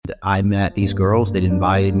I met these girls that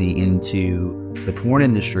invited me into the porn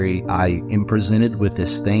industry. I am presented with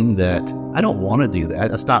this thing that I don't want to do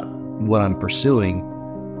that. That's not what I'm pursuing,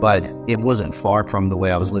 but it wasn't far from the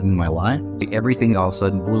way I was living my life. Everything all of a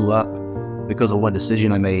sudden blew up because of one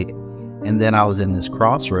decision I made. And then I was in this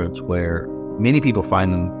crossroads where many people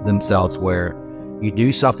find themselves where you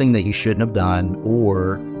do something that you shouldn't have done,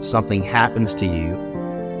 or something happens to you,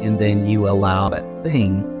 and then you allow that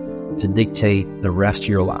thing to dictate the rest of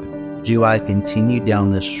your life. Do I continue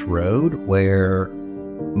down this road where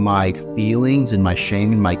my feelings and my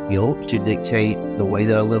shame and my guilt to dictate the way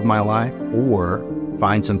that I live my life, or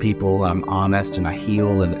find some people I'm honest and I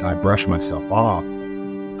heal and I brush myself off?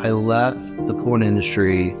 I left the porn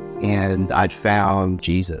industry and I'd found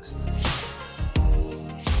Jesus.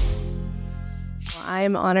 I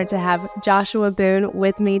am honored to have Joshua Boone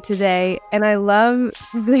with me today. And I love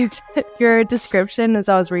your description as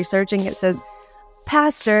I was researching. It says,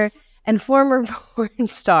 pastor and former porn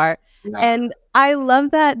star. Yeah. And I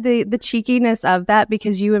love that, the cheekiness of that,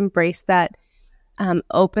 because you embrace that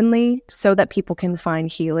openly so that people can find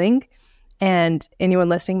healing. And anyone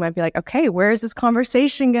listening might be like, okay, where is this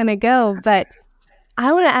conversation going to go? But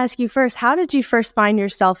I want to ask you first, how did you first find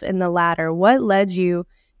yourself in the latter? What led you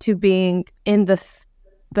to being in the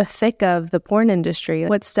thick of the porn industry?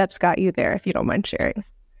 What steps got you there, if you don't mind sharing?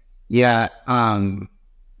 Yeah.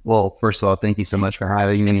 Well, first of all, thank you so much for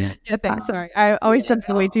having me. Yeah, thanks. Sorry, I always jump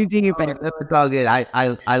way too deep. But it's all good.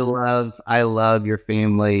 I love your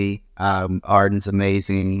family. Arden's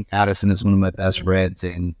amazing. Addison is one of my best friends,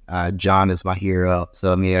 and John is my hero.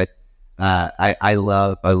 So I mean, I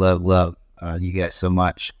love you guys so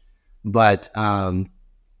much. But I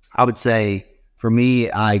would say, for me,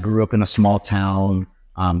 I grew up in a small town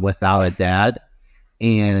without a dad.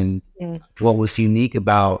 And what was unique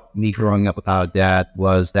about me growing up without a dad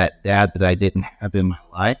was that dad that I didn't have in my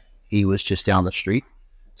life, he was just down the street.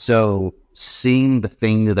 So seeing the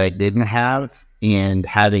thing that I didn't have and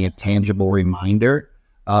having a tangible reminder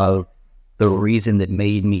of the reason that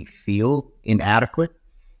made me feel inadequate,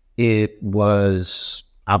 it was,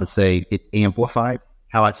 I would say, it amplified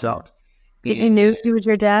how I felt. You knew he was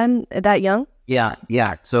your dad that young? Yeah.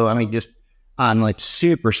 So, I mean, just on like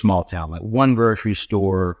super small town, like one grocery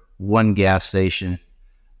store, one gas station.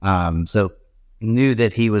 So knew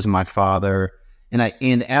that he was my father.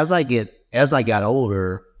 And as I got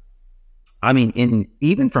older, I mean,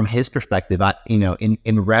 even from his perspective,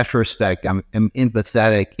 in retrospect, I'm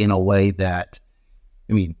empathetic in a way that,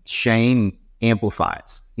 I mean, shame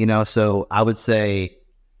amplifies, so I would say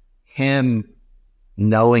him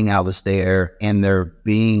knowing I was there and there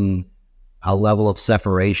being a level of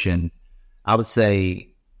separation, I would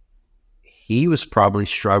say he was probably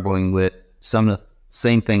struggling with some of the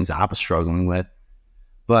same things I was struggling with.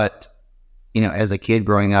 But, as a kid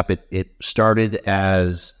growing up, it started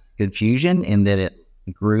as confusion, and then it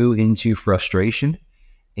grew into frustration.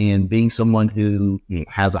 And being someone who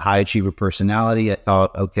has a high achiever personality, I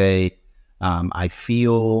thought, okay, I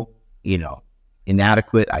feel,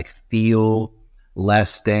 inadequate. I feel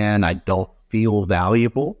less than. I don't feel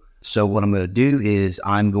valuable. So what I'm going to do is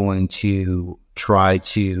I'm going to try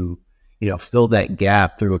to, fill that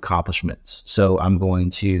gap through accomplishments. So I'm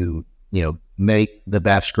going to, make the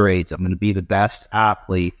best grades. I'm going to be the best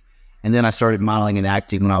athlete. And then I started modeling and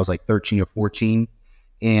acting when I was like 13 or 14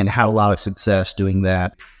 and had a lot of success doing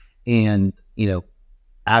that. And,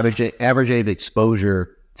 average age of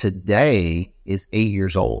exposure today is 8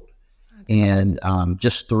 years old. And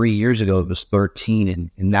just 3 years ago, it was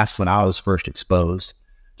 13. And that's when I was first exposed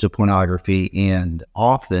to pornography. And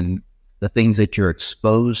often the things that you're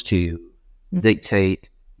exposed to dictate,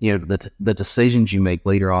 the decisions you make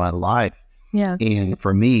later on in life. Yeah. And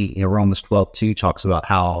for me, Romans 12:2 talks about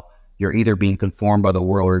how you're either being conformed by the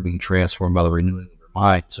world or being transformed by the renewing of your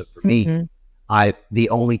mind. So for me, the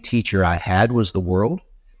only teacher I had was the world,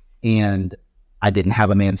 and I didn't have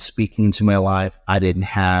a man speaking into my life. I didn't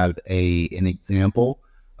have an example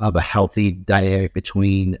of a healthy dynamic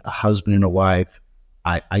between a husband and a wife.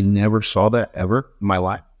 I never saw that ever in my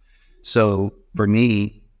life. So for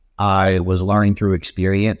me, I was learning through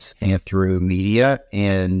experience and through media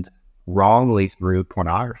and wrongly through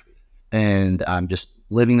pornography. And I'm just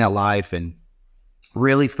living that life and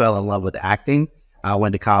really fell in love with acting. I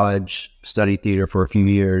went to college, studied theater for a few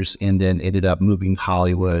years, and then ended up moving to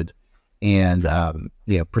Hollywood and,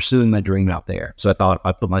 pursuing my dream out there. So I thought if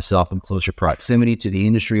I put myself in closer proximity to the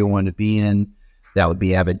industry I wanted to be in, that would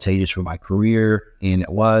be advantageous for my career. And it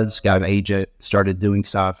was. Got an agent, started doing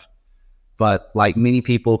stuff. But like many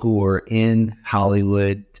people who are in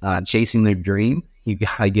Hollywood chasing their dream, you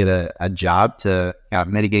got to get a job to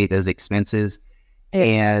mitigate those expenses.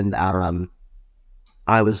 And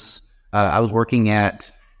I was working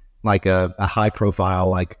at like a high profile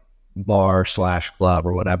like bar / club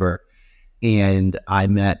or whatever, and I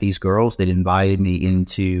met these girls that invited me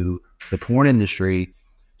into the porn industry.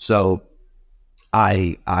 So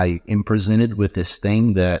I am presented with this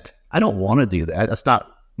thing that I don't want to do. That's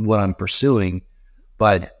not what I'm pursuing,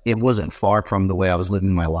 but it wasn't far from the way I was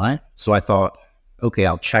living my life. So I thought, okay,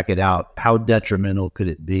 I'll check it out. How detrimental could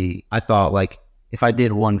it be? I thought, like, if I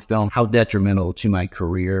did one film, how detrimental to my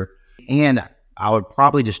career? And I would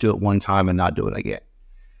probably just do it one time and not do it again.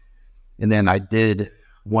 And then I did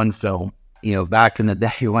one film, back in the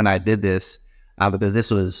day when I did this, because this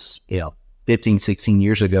was, 15, 16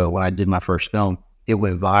 years ago when I did my first film. It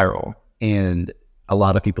went viral and a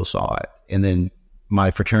lot of people saw it. And then my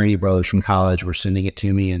fraternity brothers from college were sending it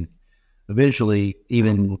to me. And eventually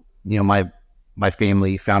even, my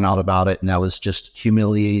family found out about it, and that was just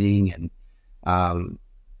humiliating. And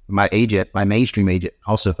my mainstream agent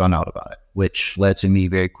also found out about it, which led to me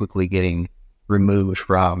very quickly getting removed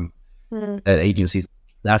from that agency.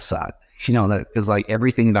 That sucked, because like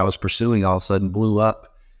everything that I was pursuing all of a sudden blew up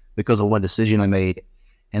because of one decision I made.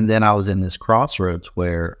 And then I was in this crossroads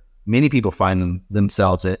where many people find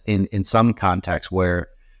themselves in some context where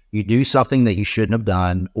you do something that you shouldn't have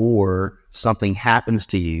done, or something happens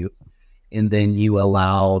to you, and then you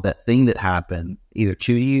allow that thing that happened either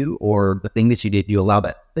to you or the thing that you did, you allow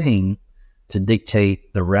that thing to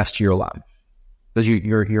dictate the rest of your life. Because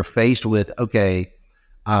you're faced with, okay,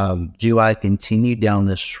 do I continue down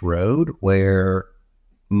this road where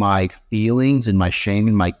my feelings and my shame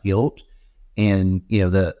and my guilt and,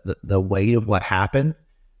 the weight of what happened,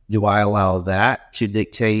 do I allow that to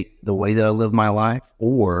dictate the way that I live my life?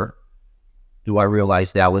 Or do I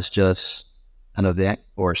realize that was just an event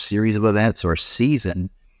or a series of events or a season,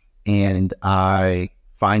 and I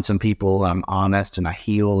find some people, I'm honest, and I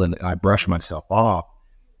heal and I brush myself off.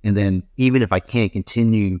 And then even if I can't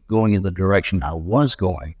continue going in the direction I was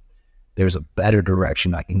going, there's a better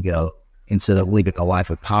direction I can go instead of living a life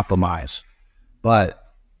of compromise.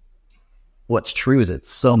 But what's true is it's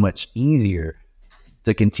so much easier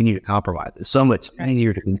to continue to compromise. It's so much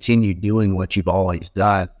easier to continue doing what you've always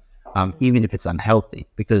done, even if it's unhealthy,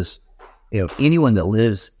 because anyone that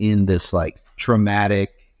lives in this like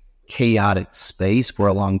traumatic, chaotic space for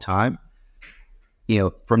a long time,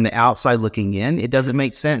 from the outside looking in, it doesn't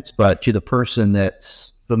make sense. But to the person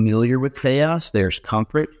that's familiar with chaos, there's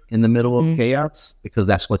comfort in the middle of chaos, because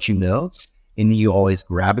that's what you know, and you always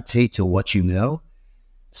gravitate to what you know.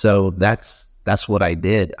 So that's what I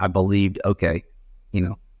did. I believed, okay,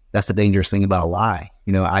 that's the dangerous thing about a lie.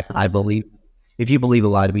 I believe if you believe a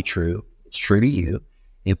lie to be true, it's true to you.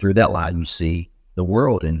 And through that lie, you see the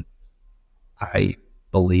world. And I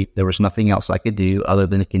believe there was nothing else I could do other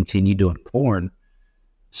than to continue doing porn.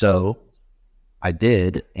 So I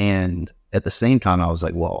did. And at the same time, I was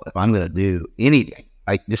like, well, if I'm going to do anything,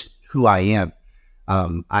 like just who I am,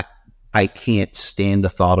 I can't stand the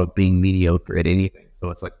thought of being mediocre at anything.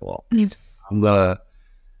 So it's like, well, I'm going to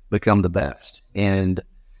become the best. And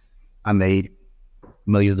I made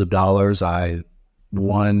millions of dollars. I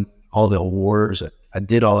won all the awards. I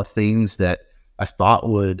did all the things that I thought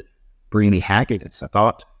would bring me happiness. I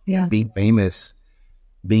thought being famous,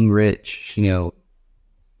 being rich,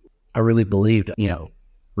 I really believed,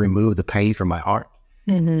 remove the pain from my heart.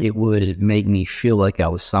 It would make me feel like I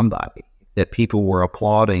was somebody, that people were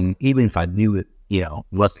applauding, even if I knew it,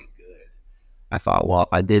 wasn't good. I thought, well, if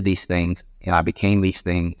I did these things and I became these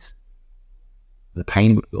things, the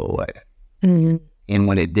pain would go away. And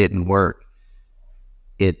when it didn't work,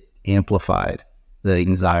 it amplified the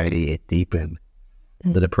anxiety. It deepened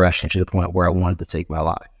the depression to the point where I wanted to take my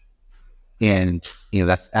life. And,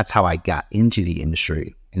 that's how I got into the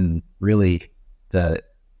industry. And really,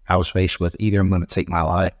 I was faced with either I'm going to take my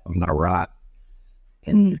life, I'm going to rot.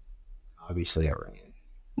 And obviously I ran.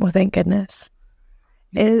 Well, thank goodness.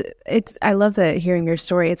 I love hearing your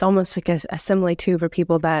story. It's almost like a simile too for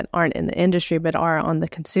people that aren't in the industry but are on the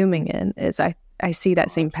consuming end. I see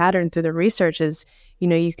that same pattern through the research is,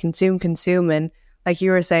 you consume, and like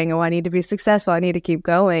you were saying, I need to be successful, I need to keep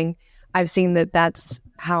going. I've seen that's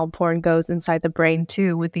how porn goes inside the brain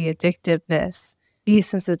too, with the addictiveness,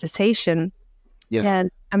 desensitization. Yeah.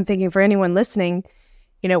 And I'm thinking for anyone listening,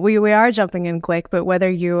 we are jumping in quick, but whether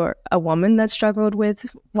you're a woman that struggled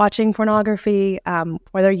with watching pornography,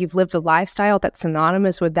 whether you've lived a lifestyle that's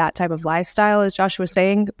synonymous with that type of lifestyle, as Josh was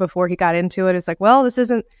saying before he got into it, it's like, well, this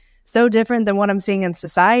isn't so different than what I'm seeing in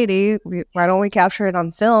society. Why don't we capture it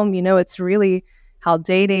on film? It's really how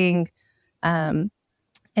dating and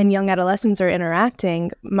young adolescents are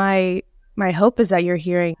interacting. My hope is that you're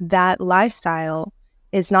hearing that lifestyle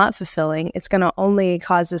is not fulfilling. It's going to only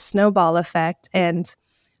cause a snowball effect. And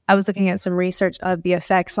I was looking at some research of the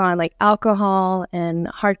effects on like alcohol and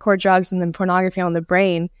hardcore drugs and then pornography on the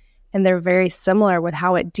brain. And they're very similar with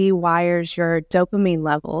how it dewires your dopamine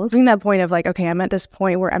levels. Bring that point of like, okay, I'm at this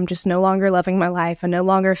point where I'm just no longer loving my life. I no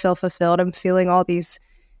longer feel fulfilled. I'm feeling all these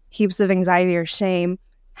heaps of anxiety or shame.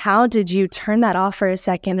 How did you turn that off for a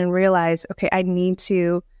second and realize, okay, I need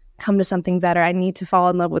to come to something better. I need to fall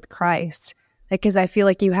in love with Christ. Because I feel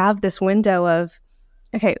like you have this window of,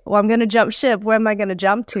 okay, well, I'm going to jump ship. Where am I going to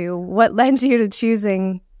jump to? What led you to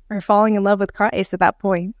choosing or falling in love with Christ at that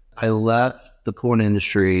point? I left the porn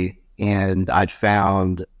industry and I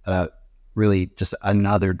found really just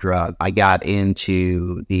another drug. I got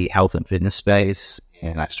into the health and fitness space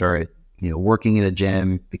and I started, working in a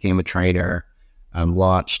gym, became a trainer,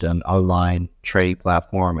 launched an online trading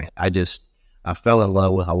platform. I fell in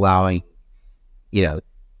love with allowing,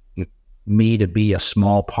 me to be a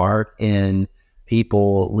small part in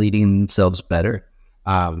people leading themselves better.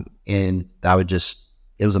 And it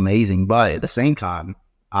was amazing. But at the same time,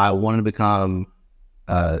 I wanted to become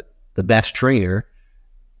the best trainer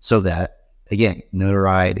so that, again,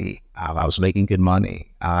 notoriety, I was making good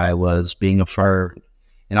money, I was being affirmed,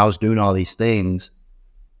 and I was doing all these things.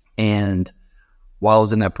 And while I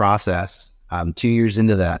was in that process, 2 years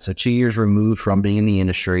into that, so 2 years removed from being in the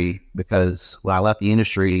industry, because when I left the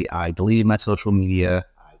industry, I deleted my social media,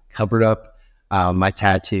 I covered up my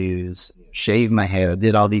tattoos, shaved my hair,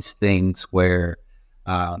 did all these things where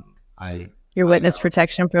your witness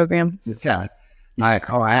protection program. Yeah.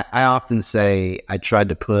 I often say I tried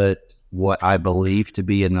to put what I believe to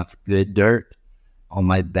be enough good dirt on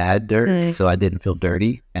my bad dirt so I didn't feel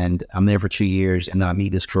dirty. And I'm there for 2 years and I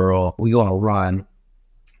meet this girl. We go on a run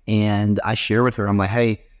and I share with her, I'm like,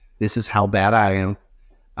 hey, this is how bad I am.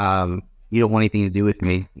 You don't want anything to do with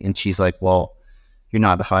me. And she's like, well, you're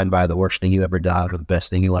not defined by the worst thing you ever done or the best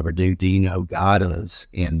thing you'll ever do. Do you know who God is?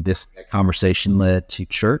 And this conversation led to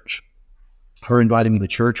church. Her inviting me to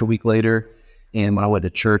church a week later. And when I went to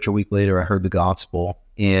church a week later, I heard the gospel.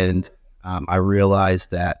 And I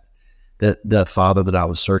realized that the Father that I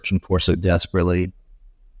was searching for so desperately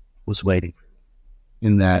was waiting for me.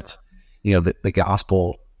 And that, the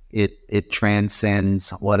gospel, it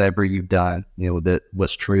transcends whatever you've done. That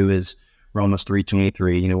what's true is Romans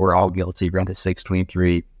 3:23, we're all guilty. Romans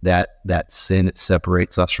 6:23, that sin that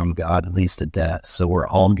separates us from God and leads to death. So we're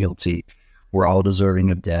all guilty. We're all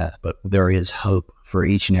deserving of death, but there is hope for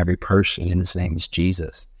each and every person, and his name is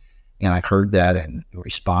Jesus. And I heard that and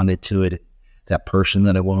responded to it. That person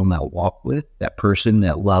that I went on that walk with, that person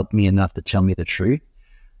that loved me enough to tell me the truth,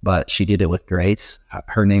 but she did it with grace.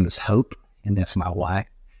 Her name is Hope, and that's my wife.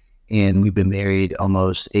 And we've been married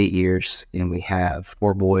almost 8 years, and we have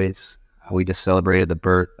 4 boys. We just celebrated the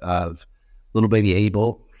birth of little baby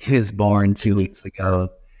Abel. He was born 2 weeks ago.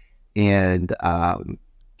 And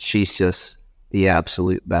she's just the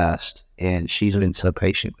absolute best. And she's been so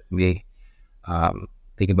patient with me.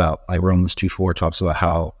 Think about like Romans 2:4 talks about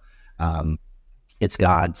how it's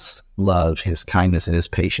God's love, his kindness, and his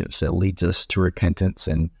patience that leads us to repentance.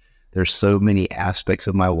 And there's so many aspects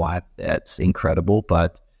of my wife that's incredible,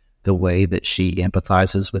 but the way that she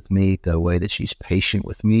empathizes with me, the way that she's patient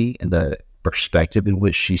with me, and the perspective in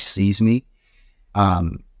which she sees me,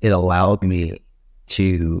 it allowed me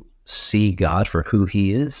to see God for who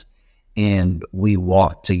he is. And we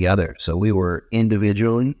walked together. So we were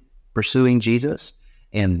individually pursuing Jesus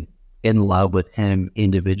and in love with him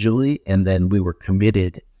individually. And then we were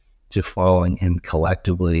committed to following him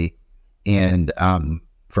collectively. And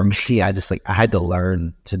for me, I had to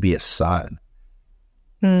learn to be a son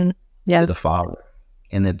to the Father.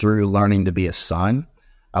 And then through learning to be a son,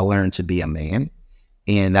 I learned to be a man.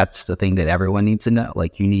 And that's the thing that everyone needs to know.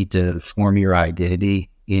 Like, you need to form your identity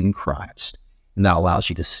in Christ. And that allows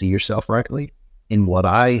you to see yourself rightly. And what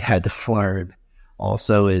I had to learn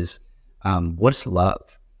also is what's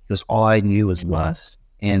love? Because all I knew was lust.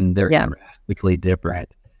 And they're drastically different.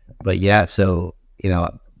 But so,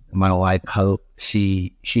 my wife, Hope,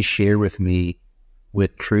 she shared with me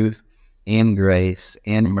with truth and grace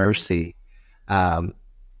and mercy.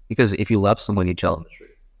 Because if you love someone, you tell them the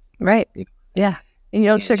truth. Right. Yeah. And you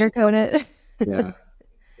don't sugarcoat it. Yeah.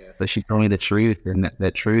 So she told me the truth, and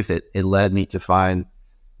that truth, it led me to find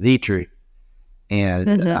the truth. And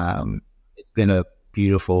it's been a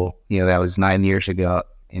beautiful, that was 9 years ago,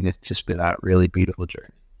 and it's just been a really beautiful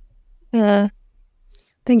journey. Yeah.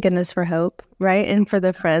 Thank goodness for hope, right? And for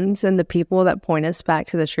the friends and the people that point us back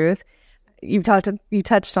to the truth. You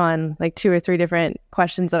touched on like 2 or 3 different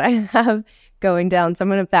questions that I have going down. So I'm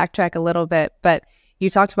going to backtrack a little bit. But, you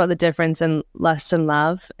talked about the difference in lust and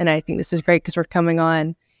love. And I think this is great because we're coming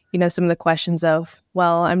on, some of the questions of,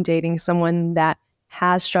 well, I'm dating someone that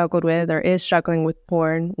has struggled with or is struggling with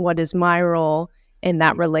porn. What is my role in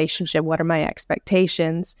that relationship? What are my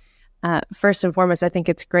expectations? First and foremost, I think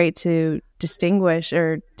it's great to distinguish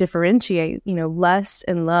or differentiate, lust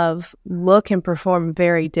and love look and perform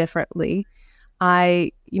very differently.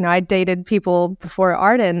 I dated people before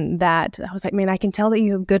Arden that I was like, man, I can tell that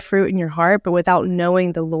you have good fruit in your heart, but without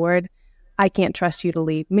knowing the Lord, I can't trust you to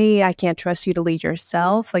lead me. I can't trust you to lead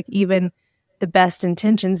yourself. Like even the best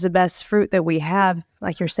intentions, the best fruit that we have,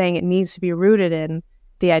 like you're saying, it needs to be rooted in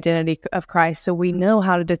the identity of Christ. So we know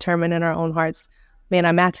how to determine in our own hearts, man,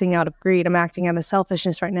 I'm acting out of greed. I'm acting out of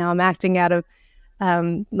selfishness right now. I'm acting out of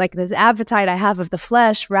like this appetite I have of the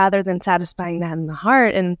flesh rather than satisfying that in the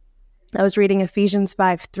heart. And I was reading Ephesians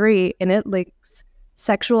 5:3, and it links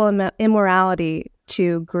sexual immorality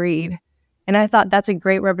to greed. And I thought that's a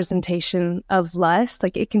great representation of lust.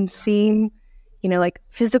 Like it can seem, like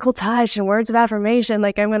physical touch and words of affirmation,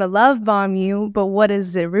 like I'm going to love bomb you, but what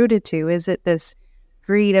is it rooted to? Is it this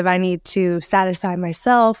greed of I need to satisfy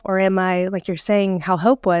myself, or am I, like you're saying, how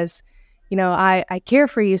Hope was, I care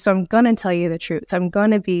for you, so I'm going to tell you the truth. I'm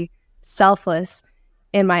going to be selfless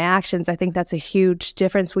in my actions. I think that's a huge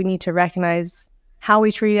difference. We need to recognize how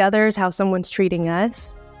we treat others, how someone's treating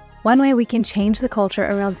us. One way we can change the culture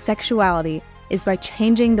around sexuality is by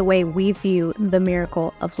changing the way we view the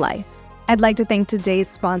miracle of life. I'd like to thank today's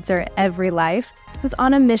sponsor, Every Life, who's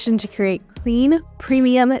on a mission to create clean,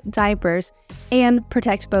 premium diapers and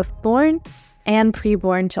protect both born and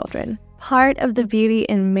preborn children. Part of the beauty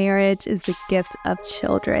in marriage is the gift of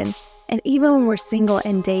children. And even when we're single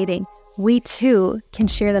and dating, we too can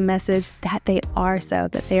share the message that they are so,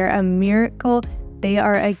 that they are a miracle, they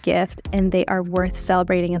are a gift, and they are worth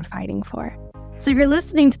celebrating and fighting for. So if you're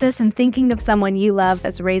listening to this and thinking of someone you love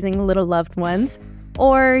that's raising little loved ones,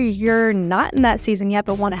 or you're not in that season yet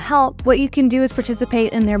but want to help, what you can do is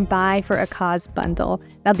participate in their Buy for a Cause bundle.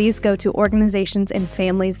 Now, these go to organizations and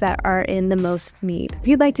families that are in the most need. If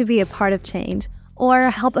you'd like to be a part of change or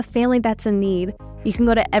help a family that's in need, you can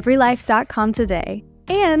go to everylife.com today.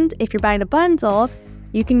 And if you're buying a bundle,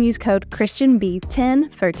 you can use code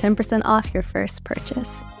ChristianB10 for 10% off your first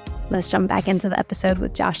purchase. Let's jump back into the episode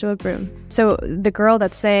with Joshua Broome. So the girl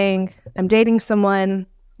that's saying, I'm dating someone,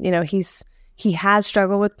 he has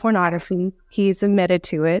struggled with pornography. He's admitted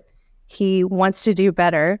to it. He wants to do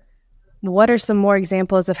better. What are some more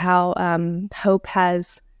examples of how Hope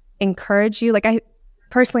has encouraged you? Like I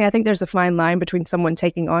think there's a fine line between someone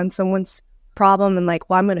taking on someone's problem and like,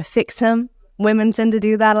 well, I'm going to fix him. Women tend to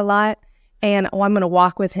do that a lot. And I'm going to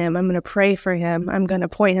walk with him. I'm going to pray for him. I'm going to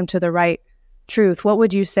point him to the right truth. What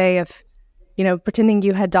would you say if, pretending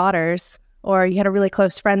you had daughters or you had a really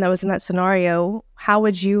close friend that was in that scenario, how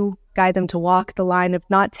would you guide them to walk the line of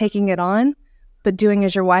not taking it on, but doing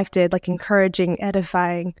as your wife did, like encouraging,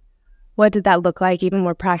 edifying? What did that look like even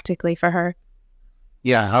more practically for her?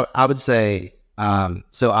 Yeah, I would say,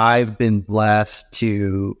 so I've been blessed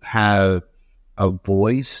to have a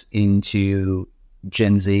voice into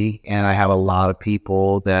Gen Z, and I have a lot of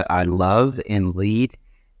people that I love and lead,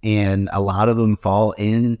 and a lot of them fall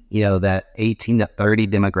in, that 18 to 30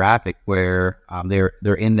 demographic where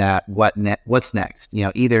they're in that what's next,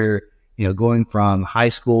 either going from high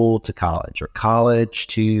school to college or college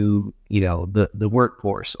to the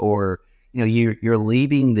workforce, or you're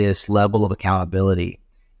leaving this level of accountability.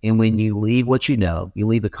 And when you leave what you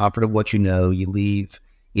leave the comfort of what you leave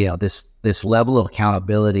this level of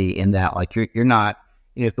accountability in that, like you're not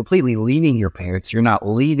completely leaving your parents, you're not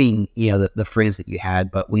leaving the friends that you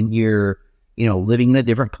had, but when you're living in a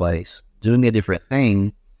different place, doing a different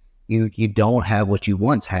thing, you don't have what you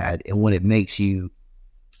once had. And what it makes you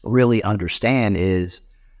really understand is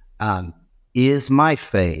my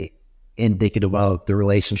faith indicative of the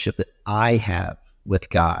relationship that I have with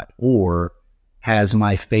God, or has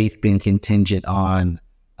my faith been contingent on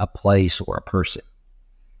a place or a person?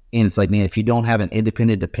 And it's like, man, if you don't have an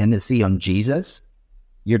independent dependency on Jesus,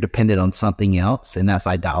 you're dependent on something else, and that's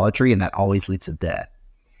idolatry, and that always leads to death.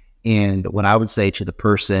 And what I would say to the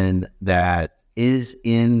person that is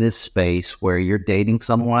in this space where you're dating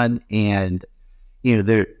someone and,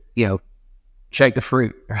 they're, shake the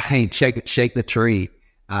fruit, right? Shake the tree.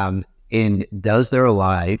 And does their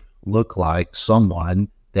life look like someone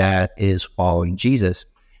that is following Jesus?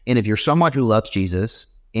 And if you're someone who loves Jesus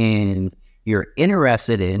and you're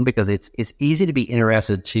interested in, because it's easy to be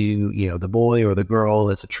interested to, the boy or the girl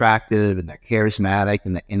that's attractive and they're charismatic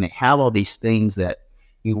and they have all these things that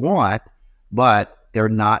you want, but they're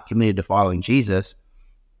not committed to following Jesus.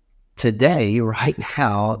 Today, right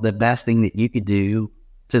now, the best thing that you could do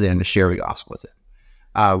to them to share the gospel with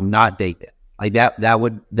them, not date them. Like that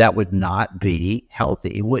would not be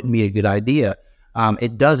healthy. It wouldn't be a good idea.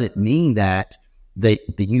 It doesn't mean that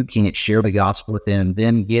you can't share the gospel with them,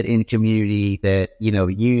 then get in community, that,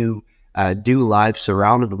 you do life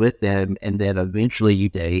surrounded with them, and then eventually you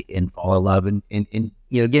date and fall in love and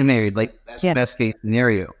get married. Like, that's the best case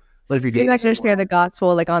scenario. But if you're not going to share the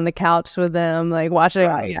gospel like on the couch with them, like watching,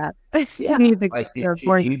 yeah.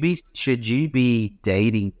 Should you be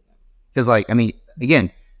dating? Because,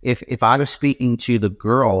 again, if I was speaking to the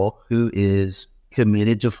girl who is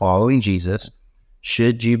committed to following Jesus,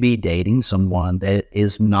 should you be dating someone that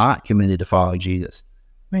is not committed to following Jesus?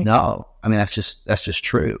 Right. No, that's just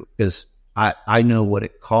true, because I know what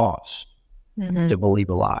it costs to believe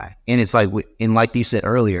a lie, and it's like, like you said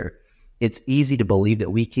earlier, it's easy to believe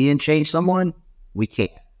that we can change someone. We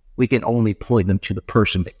can't. We can only point them to the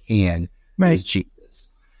person that can, right, is Jesus.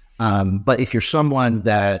 But if you're someone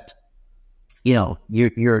that, you're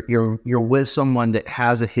with someone that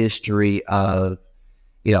has a history of,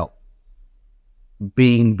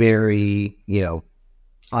 being very,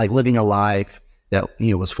 like living a life that,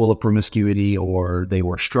 was full of promiscuity, or they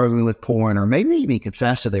were struggling with porn, or maybe even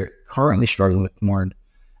confess that they're currently struggling with porn,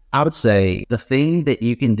 I would say the thing that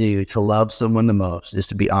you can do to love someone the most is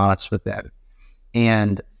to be honest with them.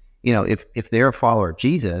 And, if they're a follower of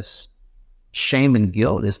Jesus, shame and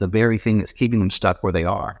guilt is the very thing that's keeping them stuck where they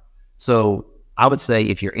are. So I would say,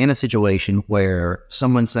 if you're in a situation where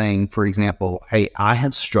someone's saying, for example, hey, I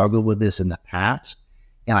have struggled with this in the past,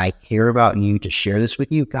 and I care about you to share this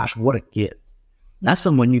with you, gosh, what a gift. That's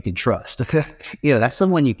someone you can trust. That's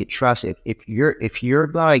someone you can trust. If you're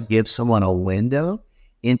going to give someone a window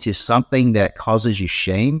into something that causes you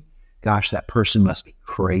shame, gosh, that person must be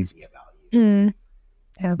crazy about you.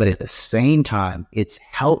 Yeah. But at the same time, it's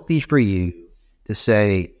healthy for you to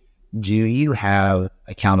say, do you have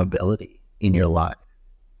accountability in your life?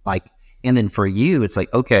 And then for you, it's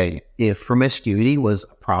like, okay, if promiscuity was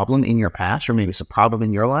a problem in your past, or maybe it's a problem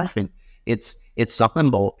in your life, and it's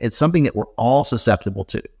something that we're all susceptible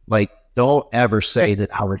to. Like, don't ever say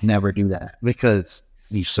that I would never do that, because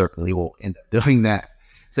you certainly will end up doing that.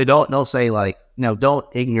 So don't say, like, don't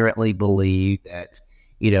ignorantly believe that,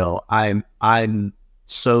 I'm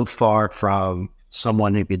so far from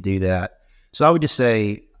someone who could do that. So I would just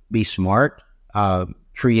say, be smart,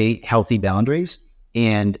 create healthy boundaries.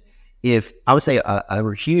 And if I would say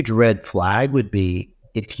a huge red flag would be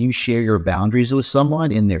if you share your boundaries with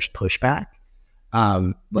someone and there's pushback.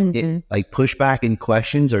 Like pushback and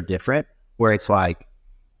questions are different, where it's like,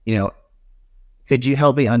 could you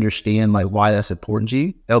help me understand like why that's important to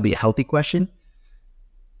you? That'll be a healthy question.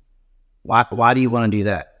 Why do you want to do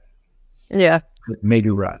that? Yeah. Maybe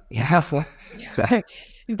run. Yeah.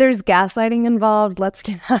 If there's gaslighting involved, let's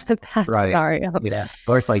get out of that scenario. Yeah.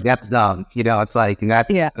 Or it's like, that's dumb. It's like,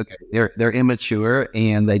 okay. They're immature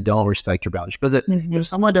and they don't respect your boundaries. Because if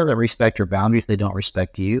someone doesn't respect your boundaries, they don't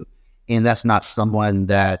respect you. And that's not someone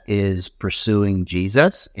that is pursuing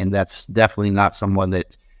Jesus. And that's definitely not someone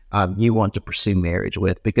that you want to pursue marriage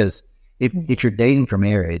with. Because if you're dating for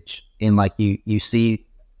marriage and like you see,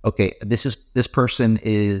 okay, this person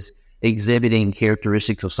is exhibiting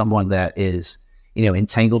characteristics of someone that is,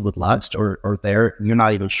 entangled with lust, or you're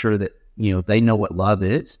not even sure that, they know what love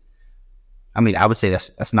is. I would say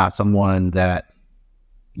that's not someone that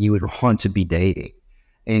you would want to be dating.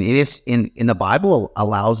 And it is in the Bible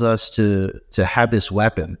allows us to have this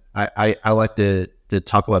weapon. I like to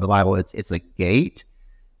talk about the Bible. It's a gate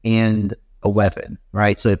and a weapon,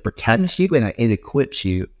 right? So it protects you and it equips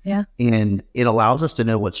you. Yeah. And it allows us to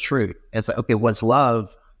know what's true. It's like, okay, what's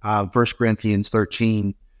love? 1 Corinthians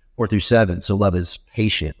 13, 4-7. So love is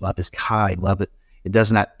patient, love is kind, it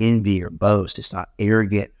does not envy or boast, it's not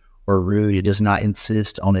arrogant or rude, it does not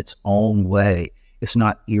insist on its own way, it's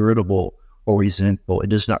not irritable or resentful, it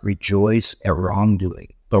does not rejoice at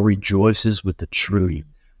wrongdoing, but rejoices with the truth.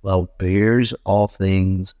 Love bears all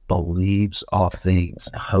things, believes all things,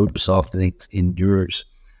 hopes all things, endures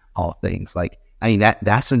all things.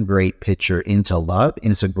 That's a great picture into love,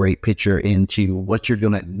 and it's a great picture into what you're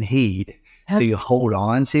going to need to hold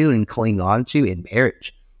on to and cling on to in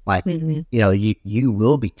marriage. You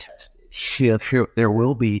will be tested. There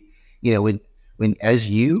will be, when as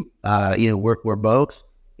you, we're both,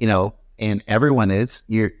 and everyone is,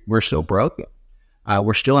 we're still broken.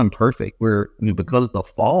 We're still imperfect. Because of the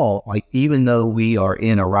fall, even though we are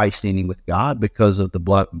in a right standing with God because of the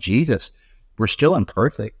blood of Jesus, we're still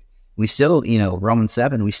imperfect. We still, Romans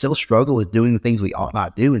 7, we still struggle with doing the things we ought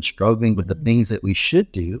not do and struggling with the things that we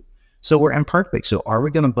should do. So we're imperfect. So are we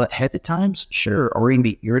going to butt heads at times? Sure. Are we going to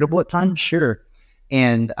be irritable at times? Sure.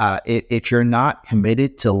 And if you're not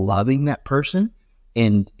committed to loving that person,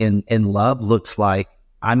 and love looks like,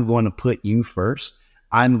 I'm going to put you first.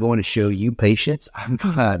 I'm going to show you patience. I'm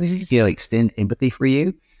going to extend empathy for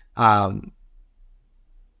you.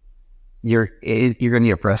 You're going to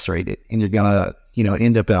get frustrated, and you're going to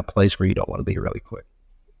end up in a place where you don't want to be really quick.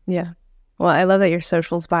 Yeah. Well, I love that your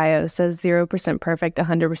socials bio says 0% perfect,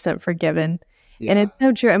 100% forgiven. Yeah. And it's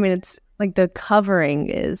so true. I mean, it's like the covering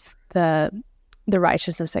is the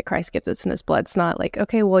righteousness that Christ gives us in his blood. It's not like,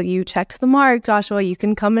 okay, well, you checked the mark, Joshua, you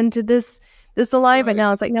can come into this alive. But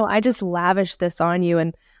now it's like, no, I just lavished this on you.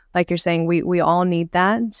 And like you're saying, we all need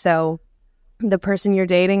that. So the person you're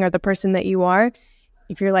dating or the person that you are,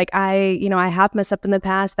 if you're like, I have messed up in the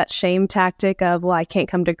past, that shame tactic of, well, I can't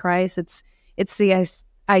come to Christ. It's the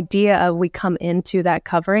idea of we come into that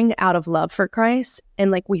covering out of love for Christ,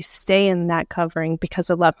 and like we stay in that covering because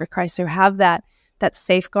of love for Christ. So have that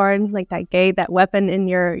safeguard, like that gate, that weapon in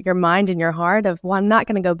your mind and your heart of, well, I'm not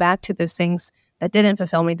going to go back to those things that didn't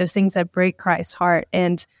fulfill me, those things that break Christ's heart.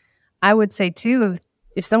 And I would say too,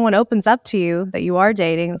 if someone opens up to you that you are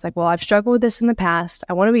dating, it's like, well, I've struggled with this in the past,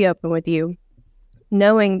 I want to be open with you.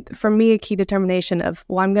 Knowing, for me, a key determination of,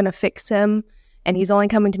 well, I'm going to fix him and he's only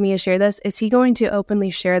coming to me to share this. Is he going to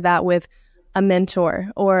openly share that with a mentor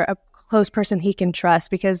or a close person he can trust?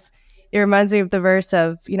 Because it reminds me of the verse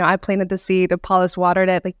of, I planted the seed, Apollos watered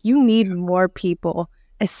it. Like, you need more people,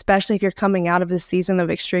 especially if you're coming out of this season of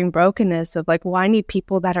extreme brokenness of like, well, I need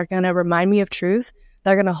people that are going to remind me of truth.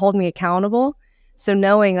 They're going to hold me accountable. So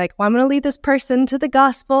knowing like, well, I'm going to lead this person to the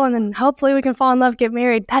gospel and then hopefully we can fall in love, get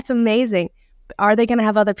married. That's amazing. But are they going to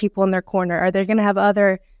have other people in their corner? Are they going to have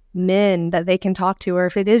other men that they can talk to? Or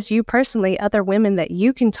if it is you personally, other women that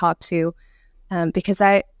you can talk to? Because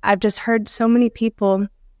I've just heard so many people,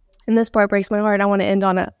 and this part breaks my heart. I want to end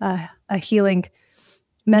on a healing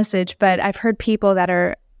message, but I've heard people that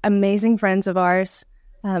are amazing friends of ours,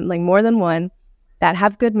 like more than one, that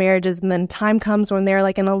have good marriages, and then time comes when they're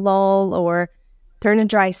like in a lull or they're in a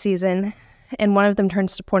dry season, and one of them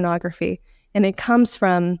turns to pornography. And it comes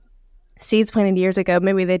from seeds planted years ago.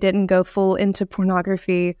 Maybe they didn't go full into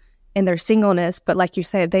pornography in their singleness, but like you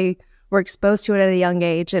said, they were exposed to it at a young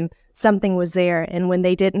age and something was there. And when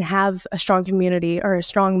they didn't have a strong community or a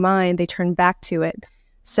strong mind, they turned back to it.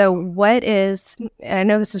 So what is, and I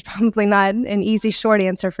know this is probably not an easy short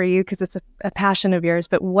answer for you because it's a passion of yours,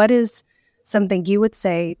 but what is something you would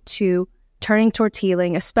say to turning towards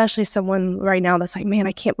healing, especially someone right now that's like, man,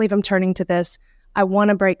 I can't believe I'm turning to this. I want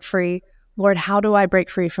to break free. Lord, how do I break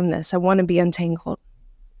free from this? I want to be untangled.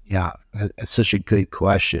 Yeah, that's such a good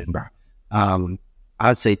question.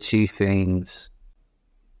 I'd say two things.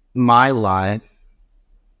 My life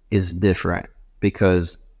is different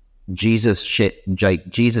because Jesus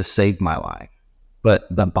saved my life, but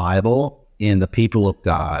the Bible and the people of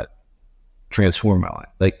God transformed my life.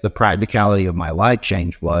 Like the practicality of my life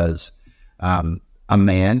change was a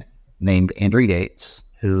man named Andrew Gates,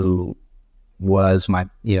 who was my,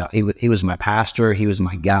 he was my pastor, he was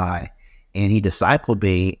my guy, and he discipled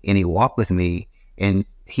me and he walked with me and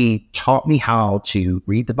he taught me how to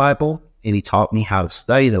read the Bible and he taught me how to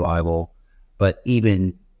study the Bible. But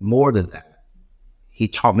even more than that, he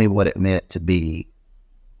taught me what it meant to be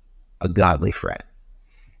a godly friend.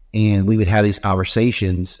 And we would have these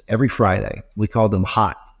conversations every Friday. We called them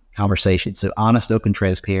hot conversations. So honest, open,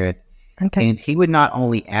 transparent. Okay. And he would not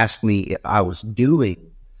only ask me if I was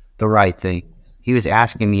doing the right things, he was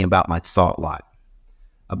asking me about my thought life,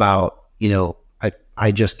 about,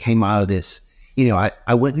 I just came out of this,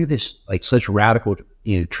 I went through this like such radical,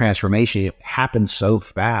 transformation. It happened so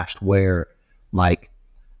fast where like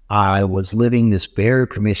I was living this very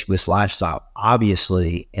promiscuous lifestyle,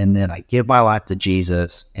 obviously, and then I give my life to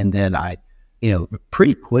Jesus, and then I,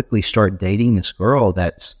 pretty quickly start dating this girl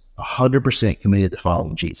that's 100% committed to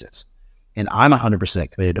following Jesus. And I'm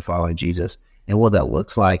 100% committed to following Jesus. And what that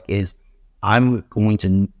looks like is I'm going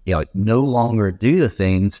to no longer do the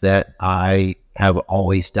things that I have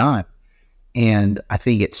always done. And I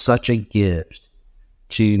think it's such a gift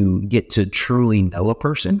to get to truly know a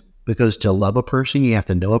person, because to love a person, you have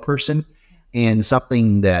to know a person. And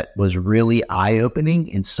something that was really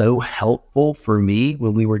eye-opening and so helpful for me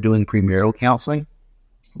when we were doing premarital counseling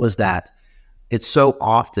was that it's so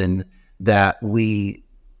often that we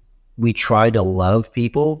try to love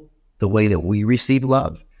people the way that we receive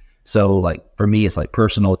love. So like for me, it's like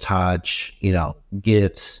personal touch,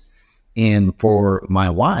 gifts. And for my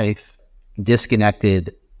wife,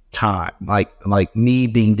 disconnected time, like me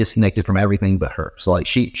being disconnected from everything but her. So like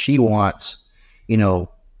she wants,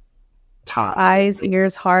 time. Eyes,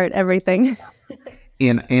 ears, heart, everything.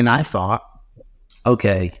 And I thought,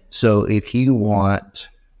 okay, so if you want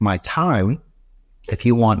my time, if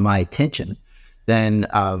you want my attention, then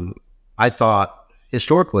I thought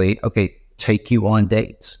historically, okay, take you on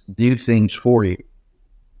dates, do things for you.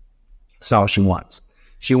 That's all she wants.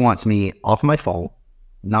 She wants me off my phone,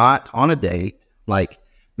 not on a date, like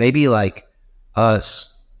maybe like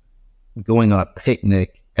us going on a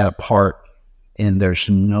picnic at a park and there's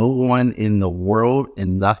no one in the world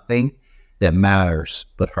and nothing that matters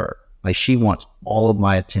but her. Like she wants all of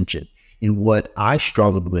my attention. And what I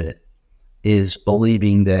struggled with is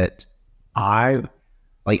believing that I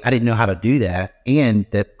didn't know how to do that and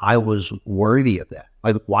that I was worthy of that.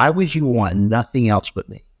 Like, why would you want nothing else but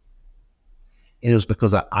me? And it was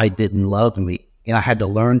because I didn't love me, and I had to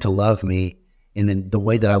learn to love me. And then the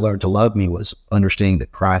way that I learned to love me was understanding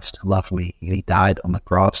that Christ loved me, and he died on the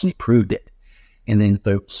cross and he proved it. And then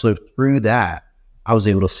so through that, I was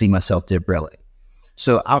able to see myself differently.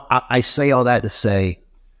 So I say all that to say,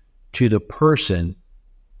 to the person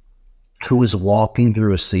who is walking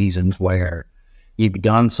through a season where you've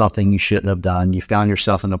done something you shouldn't have done, you found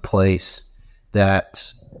yourself in a place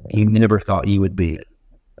that you never thought you would be.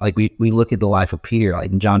 Like we look at the life of Peter,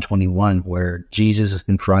 like in John 21, where Jesus is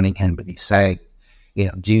confronting him, but he's saying,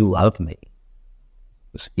 do you love me?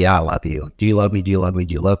 Says, yeah, I love you. Do you love me? Do you love me?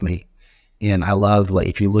 Do you love me? And I love, like,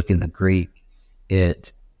 if you look in the Greek,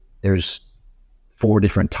 there's 4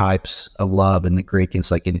 different types of love in the Greek. It's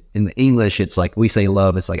like in the English, it's like we say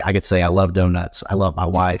love. It's like I could say I love donuts. I love my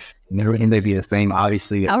wife. And they'd be the same,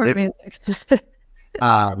 obviously. How romantic.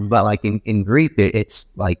 But like in Greek,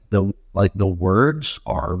 it's like the words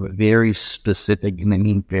are very specific and they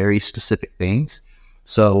mean very specific things.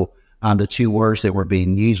 So the 2 words that were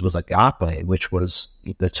being used was agape, which was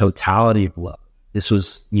the totality of love. This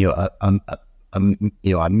was,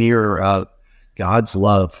 a mirror of God's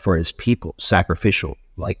love for his people, sacrificial,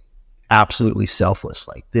 like absolutely selfless.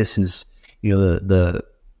 Like this is, the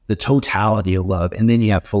totality of love. And then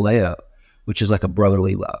you have phileo, which is like a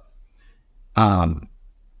brotherly love. And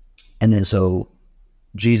then so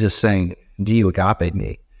Jesus saying, do you agape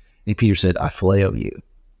me? And Peter said, I phileo you.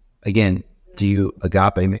 Again, do you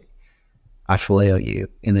agape me? I phileo you.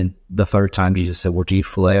 And then the 3rd time Jesus said, well, do you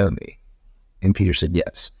phileo me? And Peter said,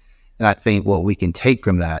 yes. And I think what we can take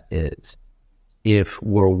from that is, if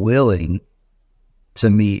we're willing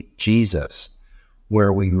to meet Jesus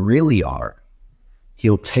where we really are,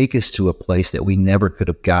 he'll take us to a place that we never could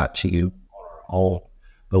have got to on our own.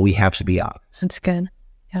 But we have to be honest. That's good.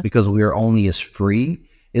 Yeah. Because we are only as free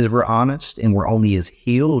as we're honest, and we're only as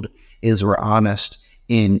healed as we're honest.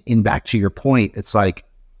 And back to your point, it's like,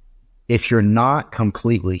 if you're not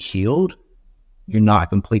completely healed, you're not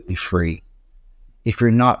completely free. If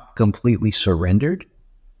you're not completely surrendered,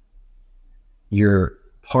 you're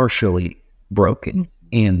partially broken.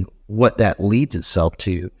 And what that leads itself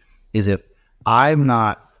to is, if I'm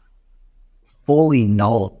not fully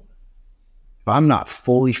known, if I'm not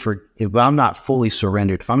fully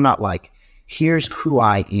surrendered, if I'm not like, here's who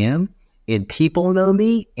I am, and people know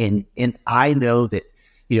me, and I know that,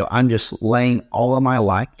 I'm just laying all of my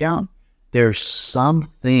life down, there's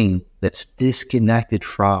something that's disconnected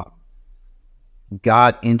from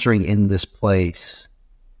God entering in this place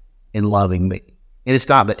and loving me. And it's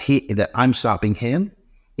not that I'm stopping him.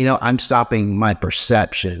 I'm stopping my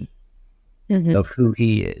perception of who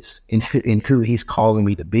he is and who he's calling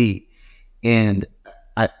me to be. And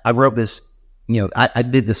I wrote this, I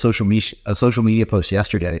did the social media post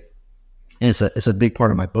yesterday, and it's a big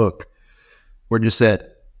part of my book, where it just said,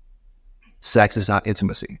 sex is not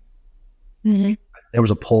intimacy. Mm-hmm. There was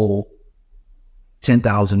a poll,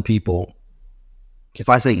 10,000 people. If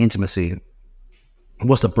I say intimacy,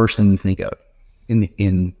 what's the first thing you think of?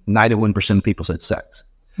 In 91% of people said sex.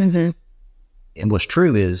 Mm-hmm. And what's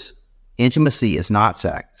true is, intimacy is not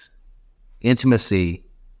sex. Intimacy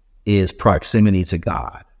is proximity to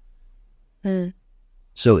God. Mm.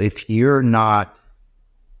 So if you're not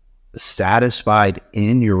satisfied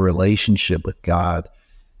in your relationship with God,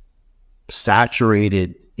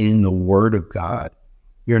 saturated in the Word of God,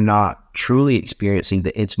 you're not truly experiencing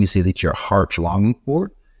the intimacy that your heart's longing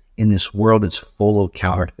for in this world that's full of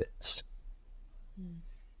counterfeits. Mm.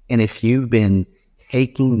 And if you've been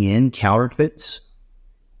taking in counterfeits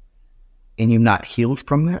and you've not healed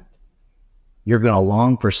from that, you're going to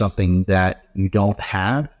long for something that you don't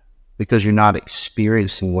have, because you're not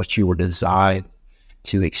experiencing what you were designed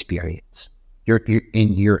to experience. You're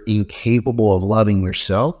incapable of loving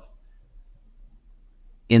yourself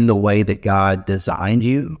in the way that God designed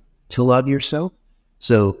you to love yourself.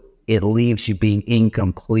 So it leaves you being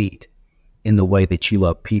incomplete in the way that you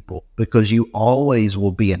love people, because you always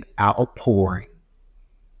will be an outpouring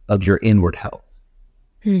of your inward health.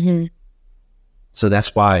 Mm-hmm. So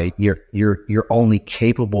that's why you're only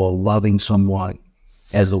capable of loving someone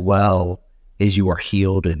as well as you are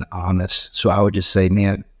healed and honest. So I would just say,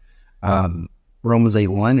 man, Romans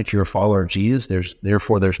 8:1, if you're a follower of Jesus,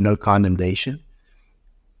 there's no condemnation.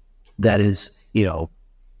 That is,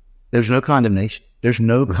 there's no condemnation. There's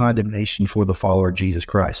no condemnation for the follower of Jesus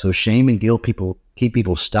Christ. So shame and guilt keep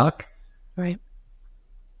people stuck. Right.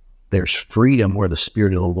 There's freedom where the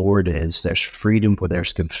Spirit of the Lord is. There's freedom where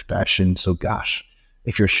there's confession. So gosh,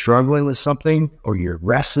 if you're struggling with something or you're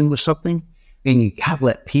wrestling with something, and you gotta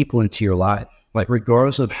let people into your life, like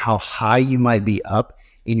regardless of how high you might be up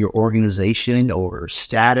in your organization or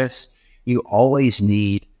status, you always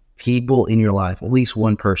need people in your life, at least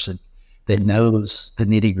one person that knows the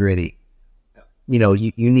nitty gritty.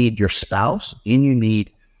 You need your spouse, and you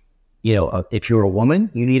need, if you're a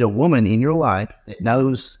woman, you need a woman in your life that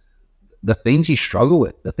knows the things you struggle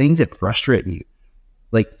with, the things that frustrate you.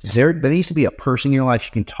 Like there needs to be a person in your life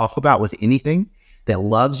you can talk about with anything, that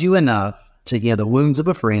loves you enough to, the wounds of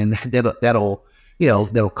a friend that'll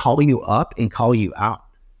call you up and call you out.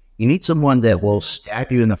 You need someone that will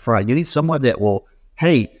stab you in the front. You need someone that will,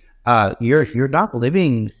 hey, you're not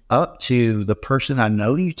living up to the person I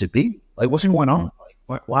know you to be. Like, what's going on?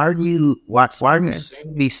 Like, why are you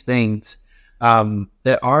saying these things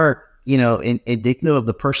that are, indicative of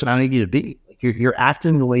the person I need you to be? Like, you're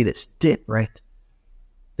acting the way that's different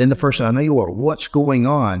than the person I know you are. What's going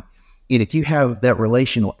on? And if you have that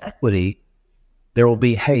relational equity, there will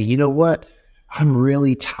be, hey, you know what? I'm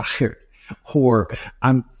really tired, or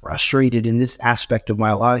I'm frustrated in this aspect of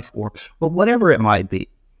my life, or whatever it might be.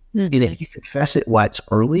 Mm-hmm. And if you confess it while it's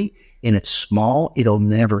early and it's small, it'll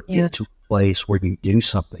never get to a place where you do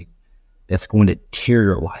something that's going to tear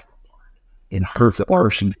your life apart and hurt the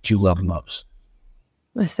person that you love most.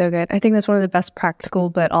 That's so good. I think that's one of the best practical,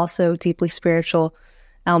 but also deeply spiritual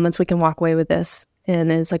elements we can walk away with this.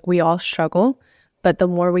 And is like, we all struggle, but the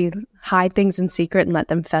more we hide things in secret and let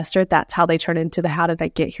them fester, that's how they turn into the how did I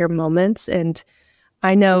get here moments. And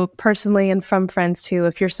I know personally, and from friends too,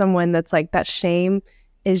 if you're someone that's like, that shame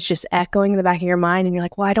is just echoing in the back of your mind and you're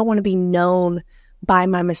like, well, I don't want to be known by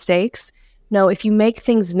my mistakes. No, if you make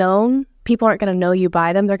things known, people aren't going to know you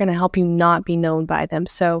by them. They're going to help you not be known by them.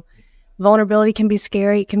 So vulnerability can be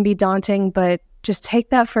scary, it can be daunting, but just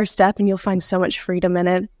take that first step and you'll find so much freedom in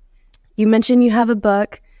it. You mentioned you have a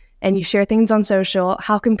book and you share things on social.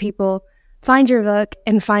 How can people find your book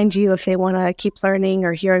and find you if they want to keep learning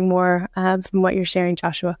or hearing more from what you're sharing,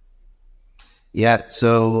 Joshua? Yeah.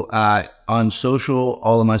 So on social,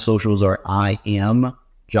 all of my socials are I am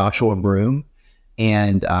Joshua Broome.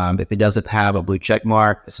 And if it doesn't have a blue check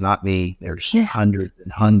mark, it's not me. There's hundreds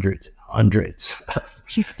and hundreds and hundreds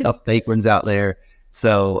of fake ones out there.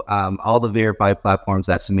 So all the verified platforms,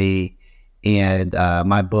 that's me. And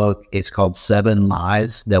my book is called 7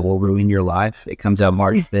 Lies That Will Ruin Your Life. It comes out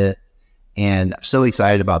March 5th. And I'm so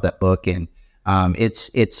excited about that book. And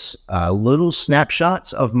it's little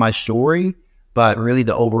snapshots of my story. But really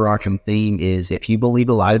the overarching theme is, if you believe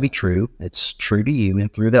a lie to be true, it's true to you.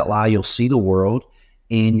 And through that lie, you'll see the world,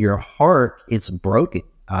 and your heart is broken.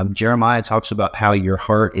 Jeremiah talks about how your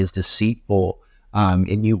heart is deceitful,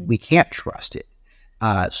 and we can't trust it.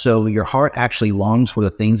 So your heart actually longs for the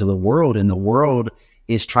things of the world, and the world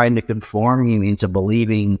is trying to conform you into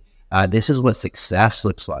believing this is what success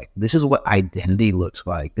looks like. This is what identity looks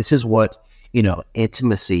like. This is what,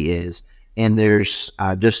 intimacy is. And there's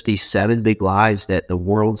just these 7 big lies that the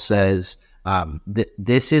world says,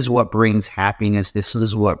 this is what brings happiness. This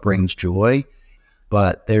is what brings joy.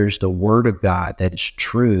 But there's the word of God that is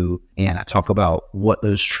true. And I talk about what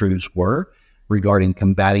those truths were regarding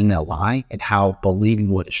combating that lie, and how believing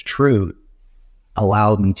what is true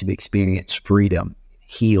allowed me to experience freedom,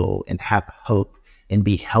 heal, and have hope and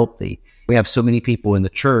be healthy. We have so many people in the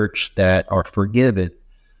church that are forgiven,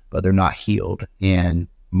 but they're not healed. And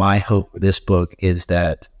my hope for this book is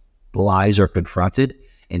that lies are confronted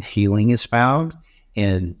and healing is found.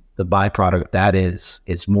 And the byproduct of that is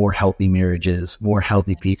more healthy marriages, more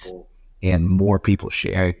healthy people, and more people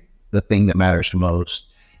sharing the thing that matters most.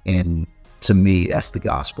 And to me, that's the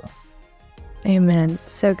gospel. Amen.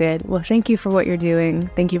 So good. Well, thank you for what you're doing.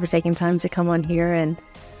 Thank you for taking time to come on here and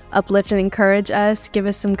uplift and encourage us, give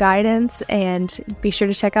us some guidance, and be sure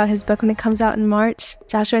to check out his book when it comes out in March.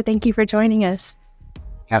 Joshua, thank you for joining us.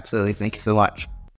 Absolutely. Thank you so much.